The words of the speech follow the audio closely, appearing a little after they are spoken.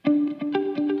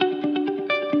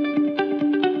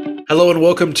Hello and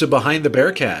welcome to Behind the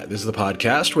Bearcat. This is the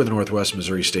podcast where the Northwest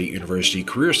Missouri State University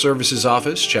Career Services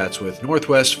Office chats with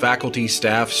Northwest faculty,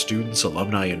 staff, students,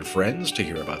 alumni, and friends to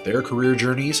hear about their career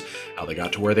journeys, how they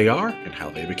got to where they are, and how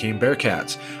they became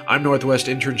Bearcats. I'm Northwest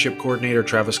Internship Coordinator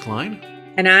Travis Klein.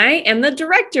 And I am the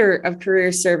Director of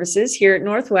Career Services here at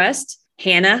Northwest,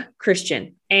 Hannah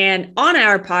Christian. And on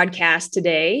our podcast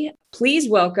today, please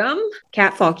welcome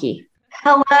Kat Falke.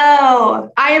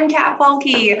 Hello, I am Kat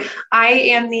Falke. I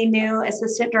am the new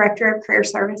Assistant Director of Career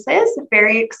Services.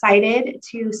 Very excited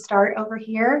to start over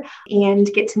here and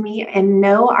get to meet and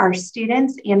know our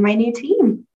students and my new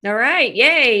team. All right.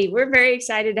 Yay. We're very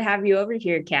excited to have you over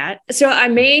here, Kat. So I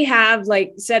may have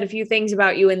said a few things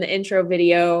about you in the intro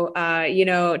video,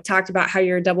 talked about how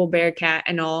you're a double Bearcat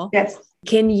and all. Yes.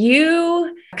 Can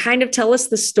you kind of tell us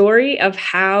the story of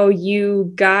how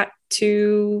you got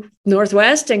to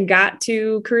Northwest and got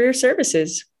to Career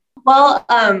Services? Well,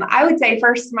 I would say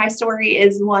first, my story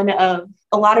is one of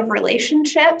a lot of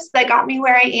relationships that got me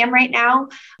where I am right now,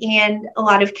 and a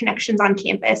lot of connections on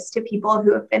campus to people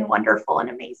who have been wonderful and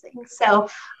amazing. So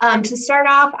to start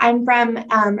off, I'm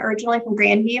originally from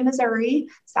Grandview, Missouri,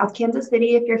 South Kansas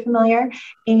City, if you're familiar.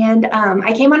 And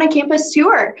I came on a campus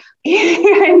tour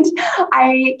and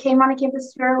I came on a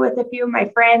campus tour with a few of my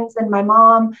friends and my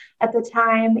mom at the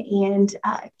time. And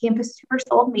campus tour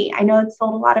sold me. I know it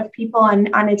sold a lot of people on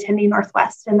attending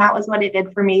Northwest, and that was what it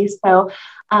did for me. So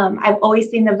I've always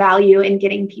seen the value in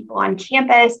getting people on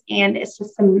campus, and it's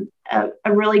just a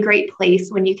really great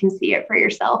place when you can see it for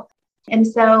yourself. And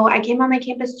so I came on my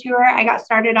campus tour. I got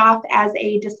started off as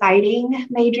a deciding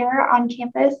major on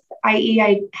campus, i.e.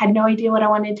 I had no idea what I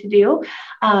wanted to do.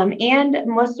 And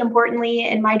most importantly,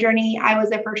 in my journey, I was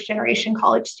a first generation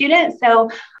college student. So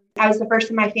I was the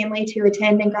first in my family to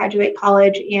attend and graduate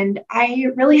college, and I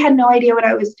really had no idea what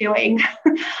I was doing.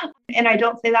 And I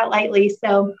don't say that lightly.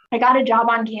 So I got a job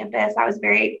on campus. I was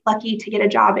very lucky to get a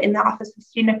job in the Office of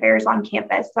Student Affairs on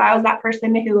campus. So I was that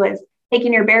person who was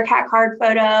taking your Bearcat card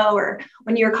photo, or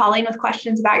when you were calling with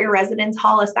questions about your residence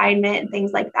hall assignment and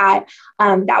things like that.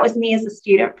 That was me as a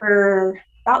student for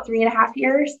about 3.5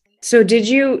 years. So did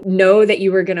you know that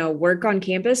you were going to work on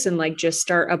campus and just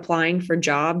start applying for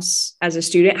jobs as a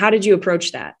student? How did you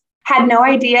approach that? Had no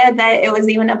idea that it was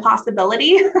even a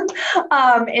possibility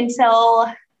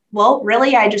until,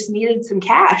 really, I just needed some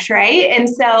cash, right? And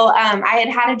so I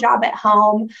had a job at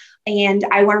home, and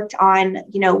I worked on,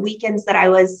 weekends that I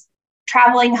was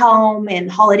traveling home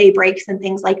and holiday breaks and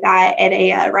things like that at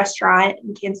a restaurant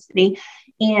in Kansas City.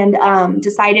 And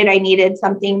decided I needed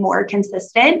something more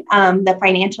consistent. The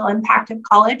financial impact of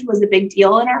college was a big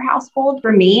deal in our household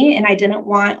for me, and I didn't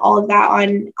want all of that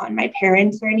on my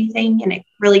parents or anything, and it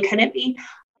really couldn't be.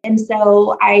 And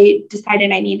so I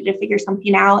decided I needed to figure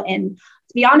something out. And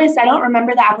to be honest, I don't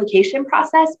remember the application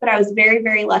process, but I was very,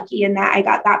 very lucky in that I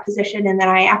got that position, and then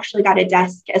I actually got a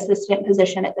desk assistant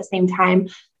position at the same time.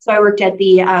 So I worked at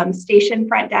the station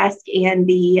front desk and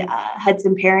the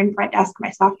Hudson Perrin front desk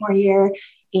my sophomore year,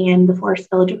 and the Forest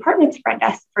Village Apartments front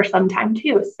desk for some time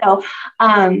too. So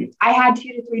I had 2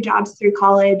 to 3 jobs through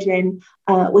college, and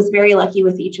was very lucky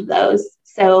with each of those.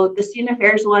 So the student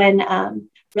affairs one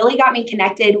really got me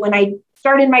connected. When I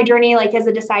started my journey, as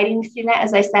a deciding student,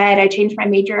 as I said, I changed my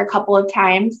major a couple of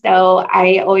times. So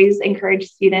I always encourage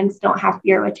students, don't have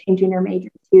fear with changing your major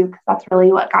too, because that's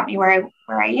really what got me where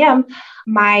I am.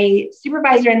 My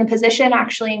supervisor in the position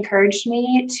actually encouraged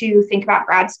me to think about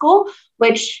grad school,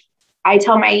 which I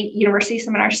tell my university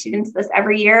seminar students this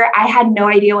every year. I had no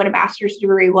idea what a master's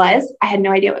degree was. I had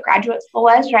no idea what graduate school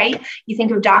was, right? You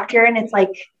think of doctor, and it's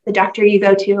like the doctor you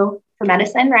go to for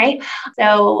medicine, right?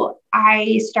 So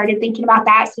I started thinking about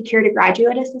that, secured a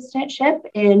graduate assistantship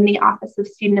in the Office of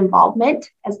Student Involvement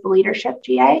as the leadership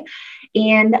GA.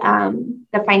 And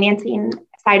the financing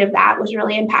side of that was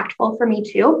really impactful for me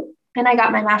too. And I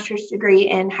got my master's degree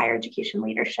in higher education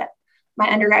leadership. My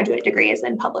undergraduate degree is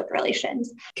in public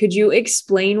relations. Could you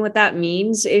explain what that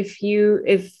means if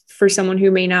for someone who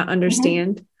may not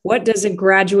understand? Mm-hmm. What does a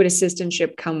graduate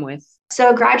assistantship come with?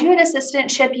 So a graduate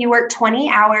assistantship, you work 20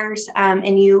 hours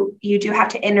and you do have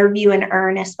to interview and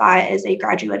earn a spot as a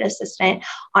graduate assistant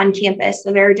on campus.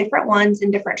 So there are different ones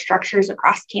and different structures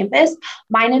across campus.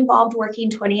 Mine involved working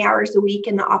 20 hours a week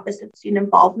in the Office of Student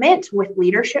Involvement with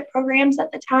leadership programs at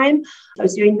the time. I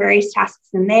was doing various tasks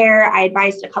in there. I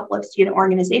advised a couple of student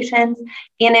organizations.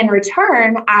 And in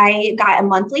return, I got a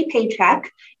monthly paycheck.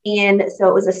 And so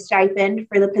it was a stipend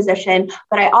for the position,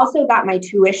 but I also got my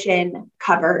tuition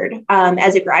covered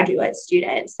as a graduate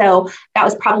student. So that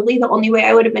was probably the only way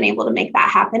I would have been able to make that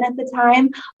happen at the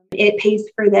time. It pays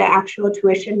for the actual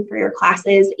tuition for your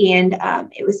classes, and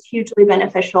it was hugely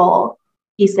beneficial,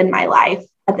 piece in my life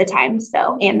at the time.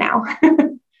 So, and now.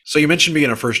 So you mentioned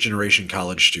being a first generation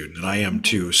college student, and I am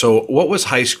too. So what was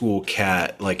high school,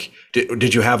 Kat, like?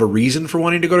 Did you have a reason for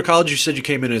wanting to go to college? You said you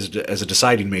came in as a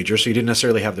deciding major, so you didn't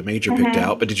necessarily have the major picked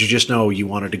out, but did you just know you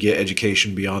wanted to get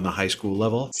education beyond the high school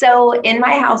level? So in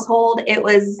my household, it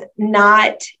was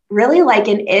not really like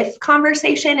an if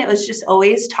conversation. It was just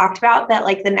always talked about that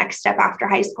like the next step after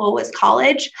high school was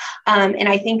college. And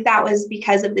I think that was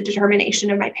because of the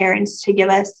determination of my parents to give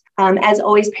us, as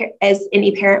always, as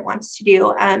any parent wants to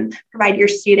do, provide your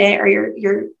student or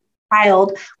your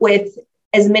child with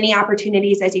as many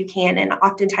opportunities as you can. And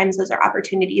oftentimes those are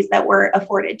opportunities that were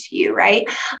afforded to you, right?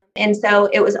 And so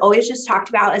it was always just talked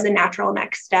about as a natural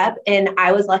next step. And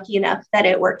I was lucky enough that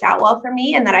it worked out well for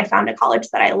me and that I found a college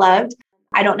that I loved.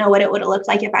 I don't know what it would have looked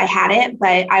like if I hadn't,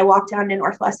 but I walked down to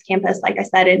Northwest campus, like I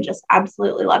said, and just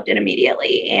absolutely loved it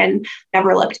immediately and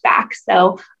never looked back.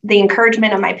 So the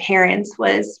encouragement of my parents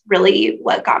was really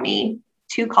what got me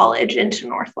to college and to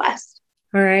Northwest.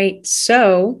 All right.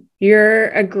 So you're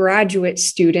a graduate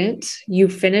student, you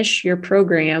finish your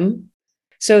program.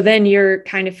 So then you're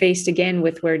kind of faced again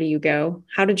with where do you go?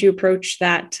 How did you approach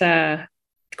that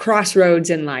crossroads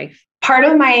in life? Part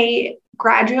of my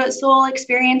graduate school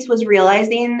experience was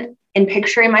realizing and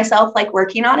picturing myself like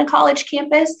working on a college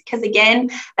campus. Because again,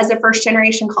 as a first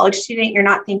generation college student, you're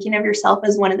not thinking of yourself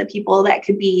as one of the people that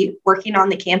could be working on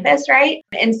the campus, right?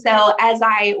 And so as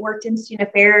I worked in student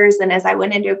affairs and as I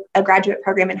went into a graduate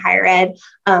program in higher ed,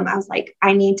 I was like,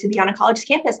 I need to be on a college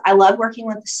campus. I love working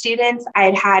with the students.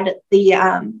 I had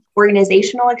the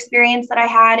organizational experience that I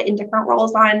had in different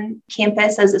roles on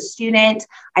campus as a student.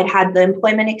 I'd had the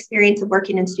employment experience of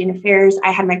working in student affairs.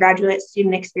 I had my graduate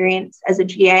student experience as a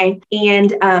GA.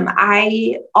 And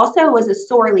I also was a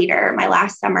SOAR leader my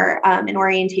last summer, an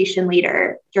orientation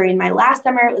leader during my last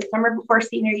summer. It was summer before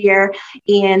senior year.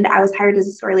 And I was hired as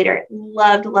a SOAR leader.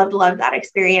 Loved that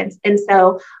experience. And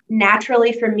so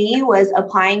naturally for me was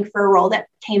applying for a role that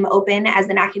came open as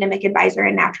an academic advisor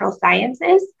in natural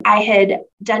sciences. I had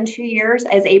done 2 years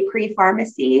as a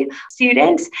pre-pharmacy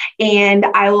student, and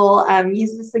I will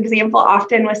use this example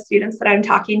often with students that I'm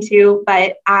talking to,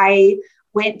 but I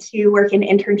went to work an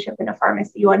internship in a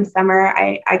pharmacy one summer.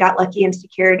 I got lucky and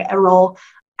secured a role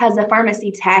as a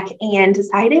pharmacy tech and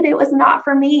decided it was not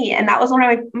for me. And that was one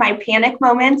of my panic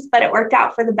moments, but it worked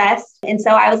out for the best. And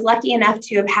so I was lucky enough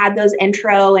to have had those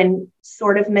intro and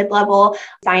sort of mid-level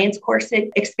science course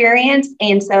experience.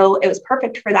 And so it was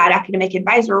perfect for that academic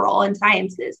advisor role in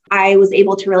sciences. I was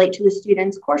able to relate to the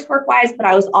students coursework wise, but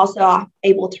I was also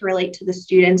able to relate to the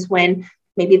students when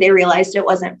maybe they realized it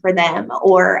wasn't for them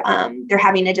or they're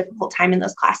having a difficult time in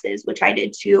those classes, which I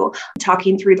did too,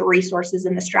 talking through the resources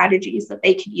and the strategies that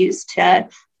they could use to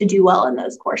do well in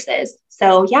those courses.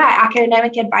 So yeah,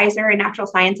 academic advisor in natural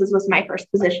sciences was my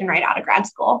first position right out of grad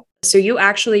school. So you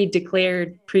actually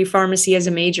declared pre-pharmacy as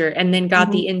a major and then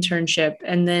got the internship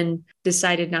and then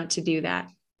decided not to do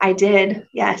that. I did,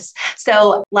 yes.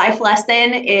 So life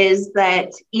lesson is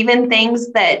that even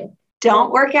things that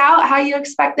don't work out how you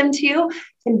expect them to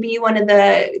can be one of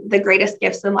the greatest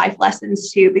gifts and life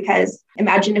lessons too, because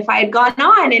imagine if I had gone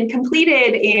on and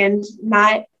completed and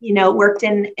not, worked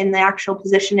in the actual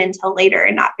position until later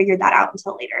and not figured that out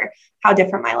until later, how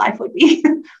different my life would be.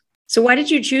 So why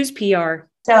did you choose PR?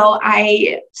 So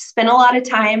I spent a lot of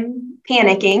time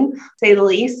panicking, to say the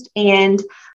least, and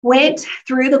went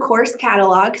through the course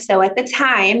catalog. So at the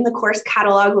time, the course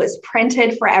catalog was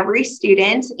printed for every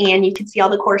student and you could see all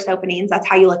the course openings. That's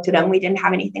how you looked at them. We didn't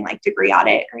have anything like Degree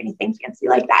Audit or anything fancy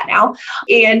like that now.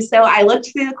 And so I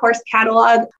looked through the course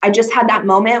catalog. I just had that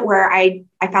moment where I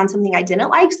found something I didn't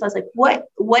like. So I was like,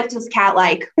 what does Kat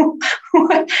like?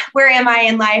 Where am I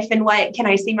in life and what can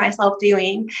I see myself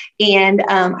doing? And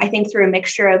I think through a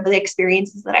mixture of the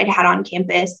experiences that I'd had on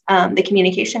campus, the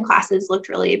communication classes looked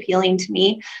really appealing to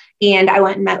me. And I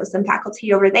went and met with some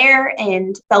faculty over there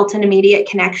and felt an immediate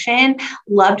connection,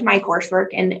 loved my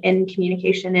coursework in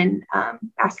communication and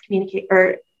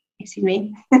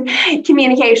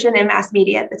communication and mass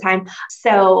media at the time.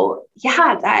 So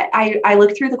yeah, I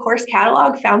looked through the course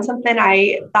catalog, found something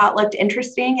I thought looked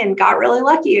interesting and got really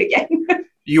lucky again.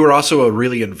 You were also a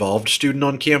really involved student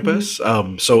on campus.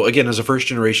 So again, as a first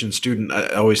generation student,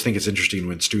 I always think it's interesting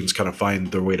when students kind of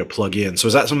find their way to plug in. So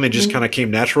is that something that just kind of came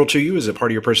natural to you? Is it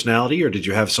part of your personality, or did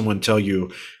you have someone tell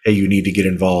you, hey, you need to get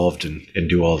involved and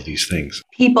do all of these things?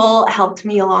 People helped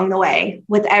me along the way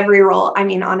with every role. I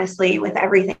mean, honestly, with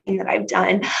everything that I've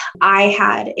done. I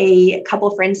had a couple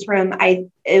of friends from,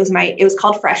 it was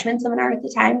called freshman seminar at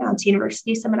the time, now it's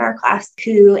university seminar class,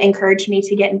 who encouraged me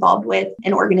to get involved with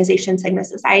an organization, Sigma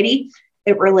Society.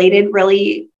 It related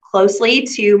really closely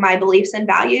to my beliefs and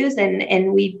values.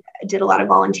 And we did a lot of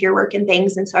volunteer work and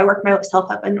things. And so I worked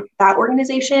myself up in that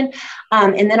organization.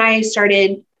 And then I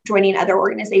started joining other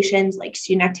organizations like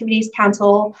Student Activities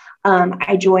Council.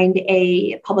 I joined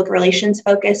a public relations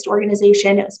focused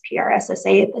organization. It was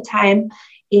PRSSA at the time,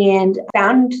 and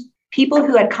found people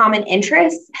who had common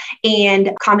interests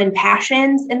and common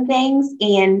passions and things.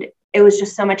 And it was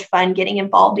just so much fun getting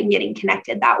involved and getting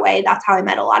connected that way. That's how I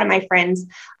met a lot of my friends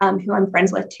who I'm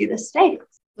friends with to this day.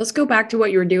 Let's go back to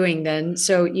what you were doing then.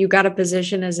 So you got a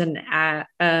position as a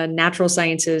natural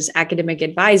sciences academic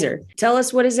advisor. Tell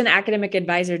us, what does an academic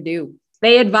advisor do?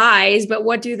 They advise, but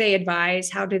what do they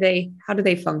advise? How do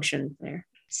they function there?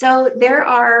 So there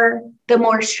are the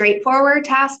more straightforward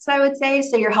tasks, I would say.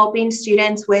 So you're helping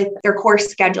students with their course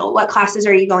schedule. What classes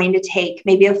are you going to take?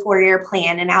 Maybe a 4-year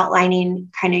plan, and outlining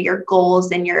kind of your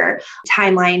goals and your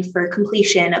timeline for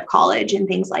completion of college and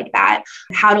things like that.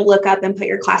 How to look up and put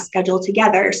your class schedule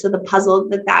together. So the puzzle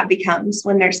that becomes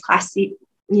when there's classes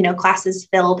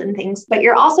filled and things. But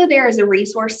you're also there as a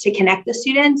resource to connect the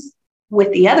students with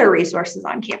the other resources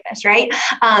on campus, right?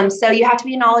 So you have to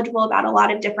be knowledgeable about a lot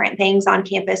of different things on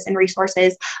campus and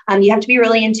resources. You have to be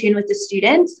really in tune with the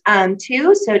students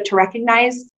too. So to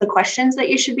recognize the questions that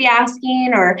you should be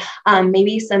asking, or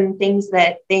maybe some things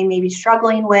that they may be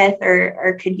struggling with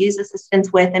or could use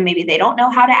assistance with, and maybe they don't know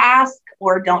how to ask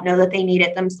or don't know that they need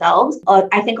it themselves.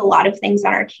 I think a lot of things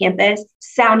on our campus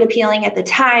sound appealing at the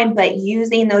time, but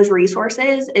using those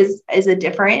resources is a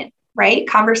different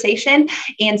conversation.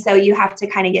 And so you have to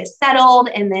kind of get settled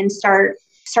and then start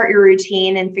your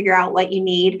routine and figure out what you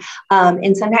need.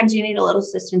 And sometimes you need a little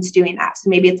assistance doing that. So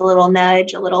maybe it's a little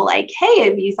nudge, a little like, hey,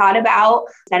 have you thought about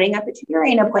setting up a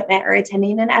tutoring appointment or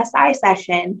attending an SI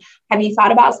session? Have you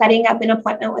thought about setting up an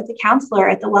appointment with a counselor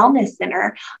at the wellness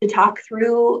center to talk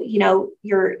through,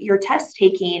 your test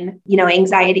taking,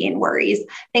 anxiety and worries,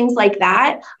 things like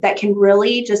that can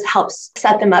really just help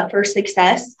set them up for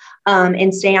success.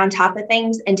 And stay on top of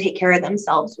things and take care of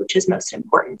themselves, which is most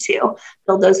important too.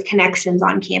 Build those connections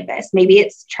on campus. Maybe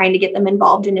it's trying to get them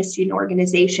involved in a student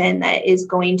organization that is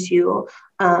going to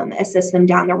assist them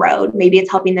down the road. Maybe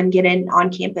it's helping them get an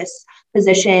on-campus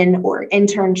position or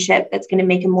internship that's going to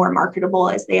make them more marketable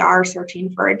as they are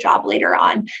searching for a job later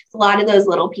on. It's a lot of those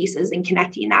little pieces and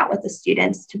connecting that with the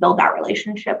students to build that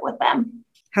relationship with them.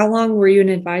 How long were you an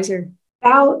advisor?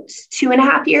 About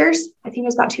 2.5 years. I think it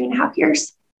was about 2.5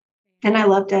 years. And I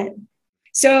loved it.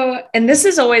 So, and this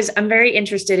is always, I'm very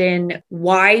interested in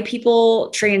why people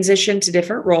transition to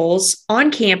different roles on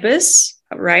campus,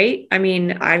 right? I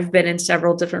mean, I've been in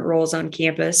several different roles on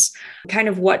campus, kind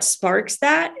of what sparks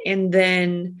that. And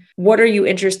then what are you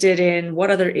interested in?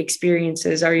 What other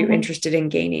experiences are you interested in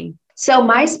gaining? So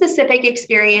my specific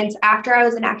experience after I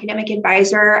was an academic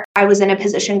advisor, I was in a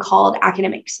position called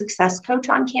academic success coach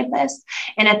on campus.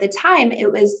 And at the time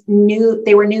it was new,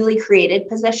 they were newly created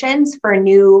positions for a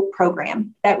new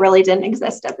program that really didn't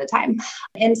exist at the time.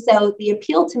 And so the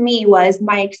appeal to me was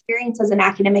my experience as an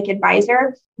academic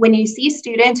advisor. When you see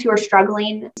students who are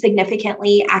struggling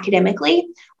significantly academically,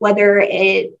 whether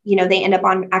they end up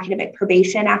on academic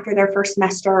probation after their first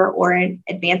semester or an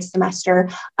advanced semester,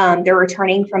 they're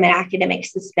returning from an academic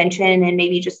suspension and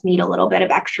maybe just need a little bit of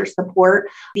extra support.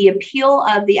 The appeal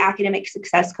of the academic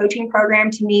success coaching program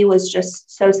to me was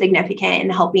just so significant in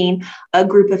helping a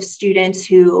group of students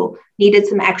who needed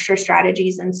some extra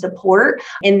strategies and support.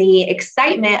 And the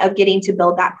excitement of getting to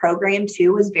build that program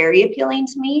too was very appealing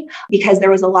to me because there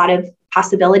was a lot of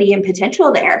possibility and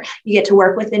potential there. You get to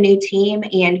work with a new team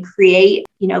and create,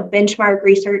 benchmark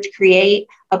research, create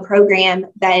a program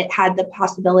that had the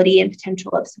possibility and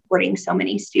potential of supporting so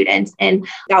many students. And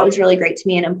that was really great to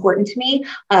me and important to me,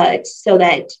 so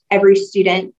that every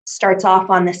student starts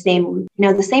off on the same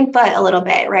foot a little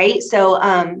bit, right?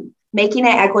 So, making it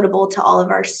equitable to all of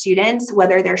our students,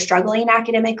 whether they're struggling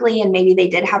academically and maybe they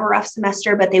did have a rough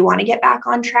semester, but they want to get back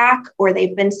on track, or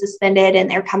they've been suspended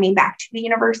and they're coming back to the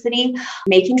university,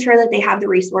 making sure that they have the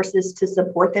resources to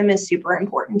support them is super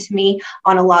important to me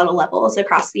on a lot of levels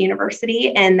across the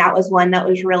university. And that was one that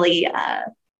was really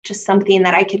just something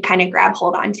that I could kind of grab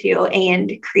hold onto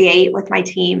and create with my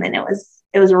team. And it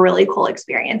was a really cool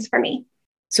experience for me.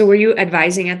 So were you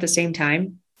advising at the same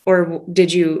time, or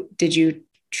did you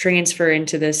transfer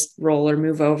into this role or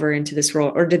move over into this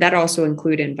role? Or did that also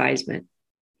include advisement?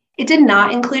 It did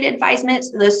not include advisement.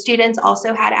 So those students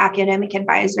also had academic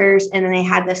advisors, and then they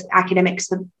had this academic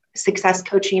success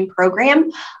coaching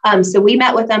program. So we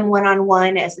met with them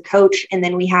one-on-one as a coach. And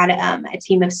then we had a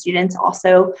team of students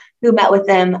also who met with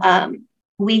them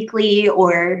weekly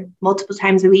or multiple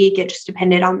times a week. It just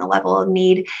depended on the level of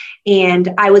need.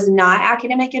 And I was not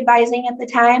academic advising at the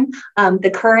time.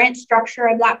 The current structure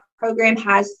of that program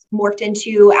has morphed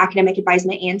into academic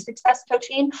advisement and success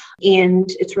coaching. And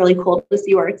it's really cool to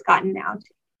see where it's gotten now.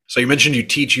 So you mentioned you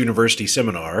teach university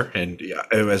seminar, and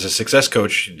as a success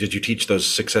coach, did you teach those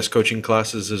success coaching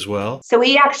classes as well? So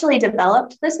we actually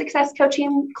developed the success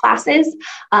coaching classes.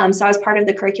 So I was part of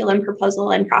the curriculum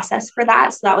proposal and process for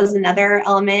that. So that was another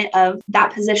element of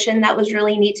that position that was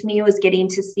really neat to me, was getting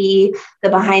to see the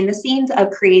behind the scenes of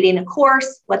creating a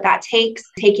course, what that takes,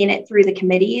 taking it through the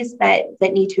committees that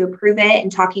need to approve it,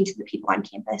 and talking to the people on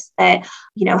campus that,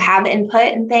 have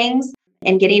input and things,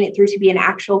 and getting it through to be an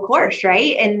actual course,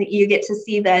 right? And you get to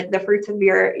see the fruits of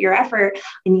your effort,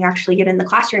 and you actually get in the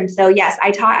classroom. So yes,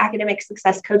 I taught academic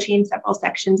success coaching, several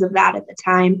sections of that at the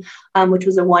time, which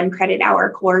was a 1 credit hour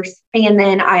course. And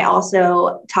then I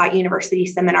also taught university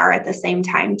seminar at the same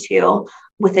time too,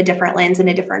 with a different lens and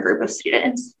a different group of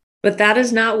students. But that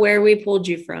is not where we pulled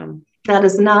you from. That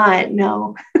is not,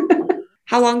 no.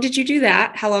 How long did you do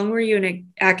that? How long were you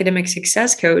an academic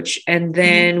success coach? And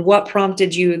then what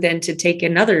prompted you then to take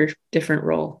another different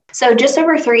role? So just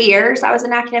over 3 years, I was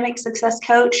an academic success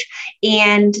coach.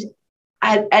 And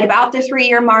at about the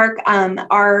 3-year mark,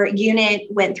 our unit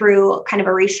went through kind of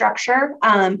a restructure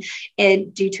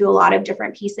due to a lot of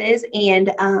different pieces.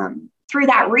 And through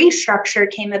that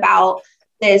restructure came about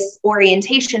this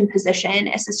orientation position,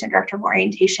 assistant director of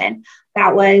orientation.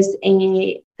 That was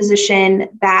a position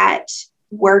that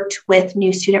worked with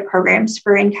new student programs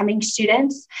for incoming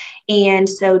students. And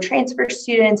so transfer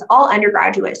students, all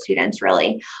undergraduate students,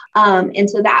 really. And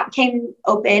so that came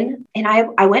open, and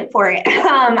I went for it.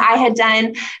 I had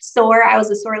done SOAR. I was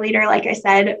a SOAR leader, like I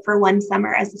said, for 1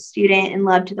 summer as a student, and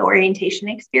loved the orientation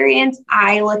experience.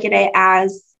 I look at it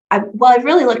as, I've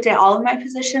really looked at all of my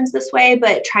positions this way,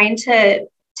 but trying to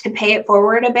pay it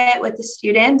forward a bit with the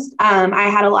students. I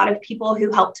had a lot of people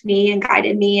who helped me and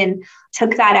guided me and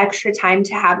took that extra time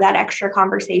to have that extra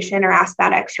conversation or ask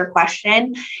that extra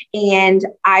question. And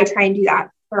I try and do that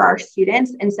for our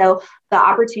students. And so the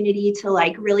opportunity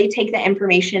to really take the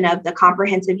information of the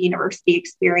comprehensive university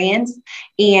experience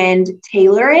and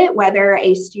tailor it, whether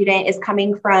a student is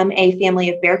coming from a family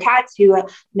of Bearcats who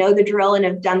know the drill and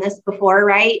have done this before,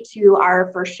 right, to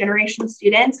our first generation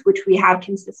students, which we have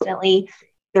consistently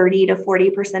 30 to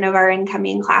 40% of our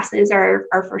incoming classes are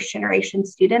first generation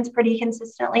students pretty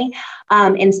consistently.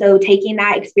 And so taking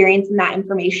that experience and that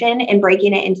information and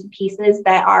breaking it into pieces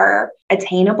that are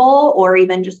attainable or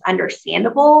even just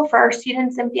understandable for our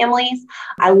students and families.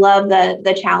 I love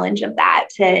the challenge of that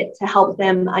to help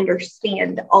them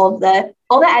understand all that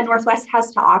Ed Northwest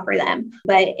has to offer them,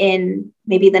 but in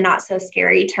maybe the not so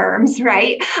scary terms,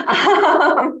 right?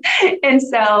 And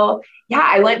so, yeah,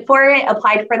 I went for it,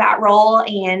 applied for that role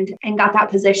and got that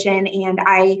position. And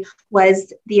I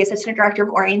was the assistant director of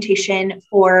orientation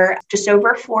for just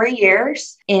over 4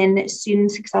 years in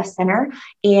Student Success Center.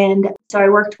 And so I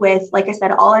worked with, like I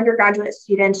said, all undergraduate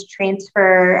students,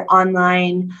 transfer,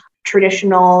 online,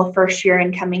 traditional first year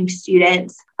incoming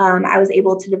students. I was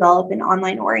able to develop an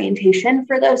online orientation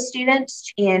for those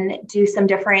students and do some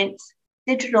different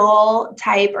digital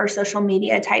type or social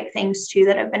media type things too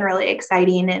that have been really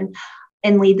exciting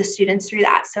and lead the students through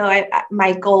that. So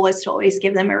my goal was to always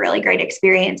give them a really great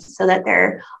experience so that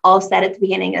they're all set at the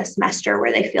beginning of the semester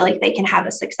where they feel like they can have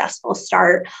a successful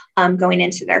start going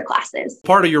into their classes.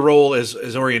 Part of your role as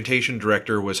orientation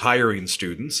director was hiring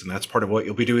students, and that's part of what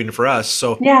you'll be doing for us.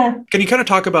 So yeah, can you kind of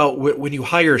talk about when you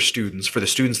hire students, for the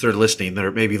students that are listening that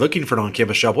are maybe looking for an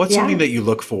on-campus job, what's something that you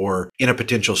look for in a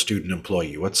potential student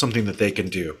employee? What's something that they can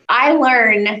do? I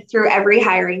learn through every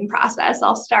hiring process.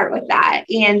 I'll start with that.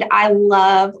 And I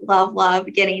love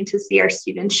getting to see our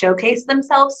students showcase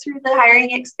themselves through the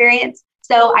hiring experience.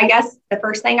 So I guess the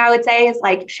first thing I would say is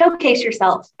showcase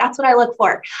yourself. That's what I look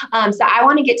for. So I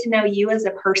want to get to know you as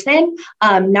a person,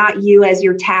 not you as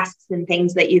your tasks and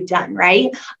things that you've done, right?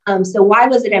 So why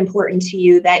was it important to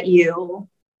you that you,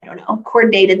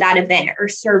 coordinated that event or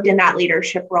served in that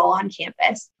leadership role on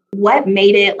campus? What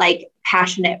made it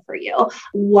passionate for you?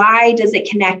 Why does it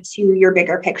connect to your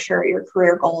bigger picture, your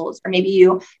career goals? Or maybe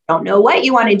you don't know what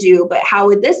you want to do, but how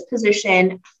would this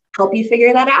position help you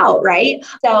figure that out, right?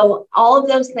 So all of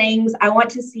those things, I want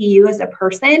to see you as a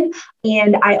person.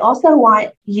 And I also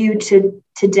want you to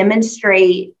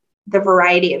demonstrate the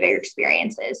variety of your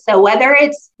experiences. So whether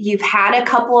it's you've had a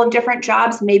couple of different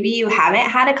jobs, maybe you haven't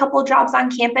had a couple of jobs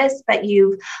on campus, but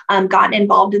you've gotten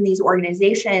involved in these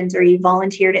organizations or you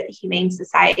volunteered at the Humane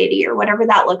Society or whatever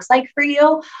that looks like for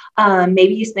you.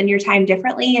 Maybe you spend your time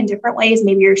differently in different ways.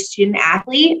 Maybe you're a student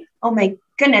athlete. Oh my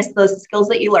goodness, those skills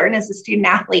that you learn as a student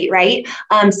athlete, right?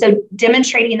 So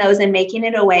demonstrating those and making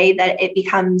it a way that it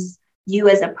becomes you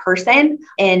as a person,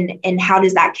 and how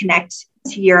does that connect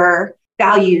to your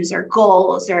values or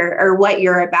goals or what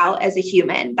you're about as a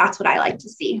human. That's what I like to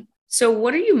see. So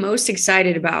what are you most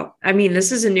excited about? I mean,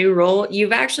 this is a new role.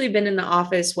 You've actually been in the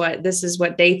office. This is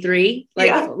day 3,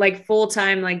 like full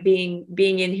time, like being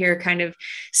in here, kind of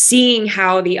seeing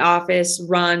how the office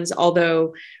runs.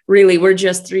 Although really we're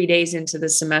just 3 days into the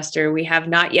semester. We have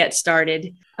not yet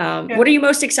started. What are you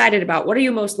most excited about? What are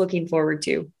you most looking forward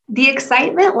to? The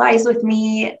excitement lies with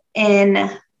me in,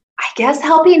 I guess,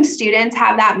 helping students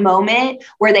have that moment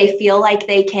where they feel like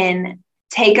they can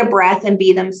take a breath and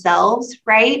be themselves,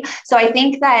 right? So I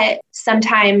think that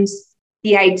sometimes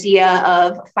the idea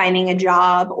of finding a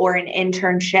job or an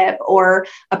internship or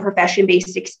a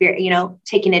profession-based experience,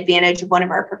 taking advantage of one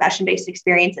of our profession-based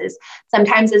experiences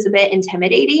sometimes is a bit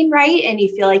intimidating, right? And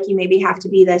you feel like you maybe have to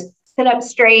be this, sit up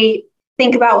straight,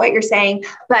 think about what you're saying.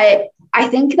 But I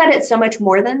think that it's so much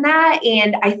more than that.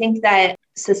 And I think that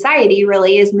society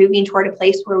really is moving toward a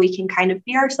place where we can kind of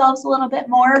be ourselves a little bit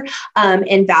more,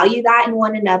 and value that in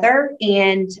one another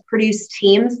and produce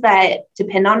teams that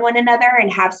depend on one another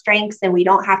and have strengths, and we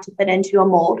don't have to fit into a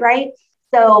mold, right?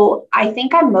 So I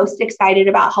think I'm most excited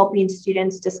about helping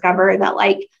students discover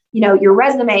that, your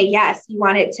resume, yes, you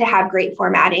want it to have great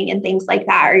formatting and things like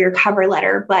that, or your cover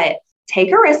letter, but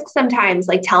take a risk sometimes,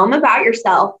 tell them about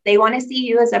yourself. They want to see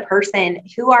you as a person.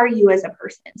 Who are you as a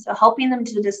person? So helping them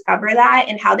to discover that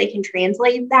and how they can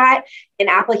translate that in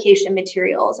application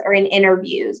materials or in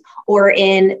interviews or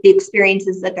in the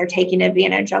experiences that they're taking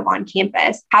advantage of on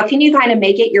campus. How can you kind of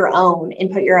make it your own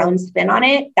and put your own spin on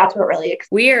it? That's what really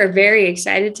excites me. We are very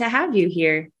excited to have you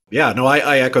here. Yeah, no,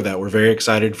 I echo that. We're very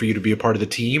excited for you to be a part of the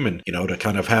team and, to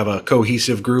kind of have a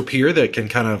cohesive group here that can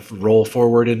kind of roll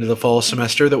forward into the fall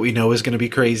semester that we know is going to be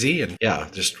crazy. And yeah,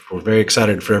 we're very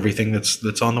excited for everything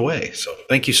that's on the way. So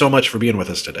thank you so much for being with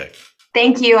us today.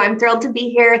 Thank you. I'm thrilled to be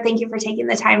here. Thank you for taking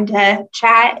the time to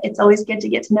chat. It's always good to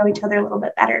get to know each other a little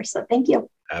bit better. So thank you.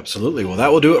 Absolutely. Well,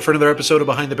 that will do it for another episode of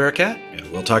Behind the Bearcat,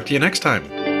 and we'll talk to you next time.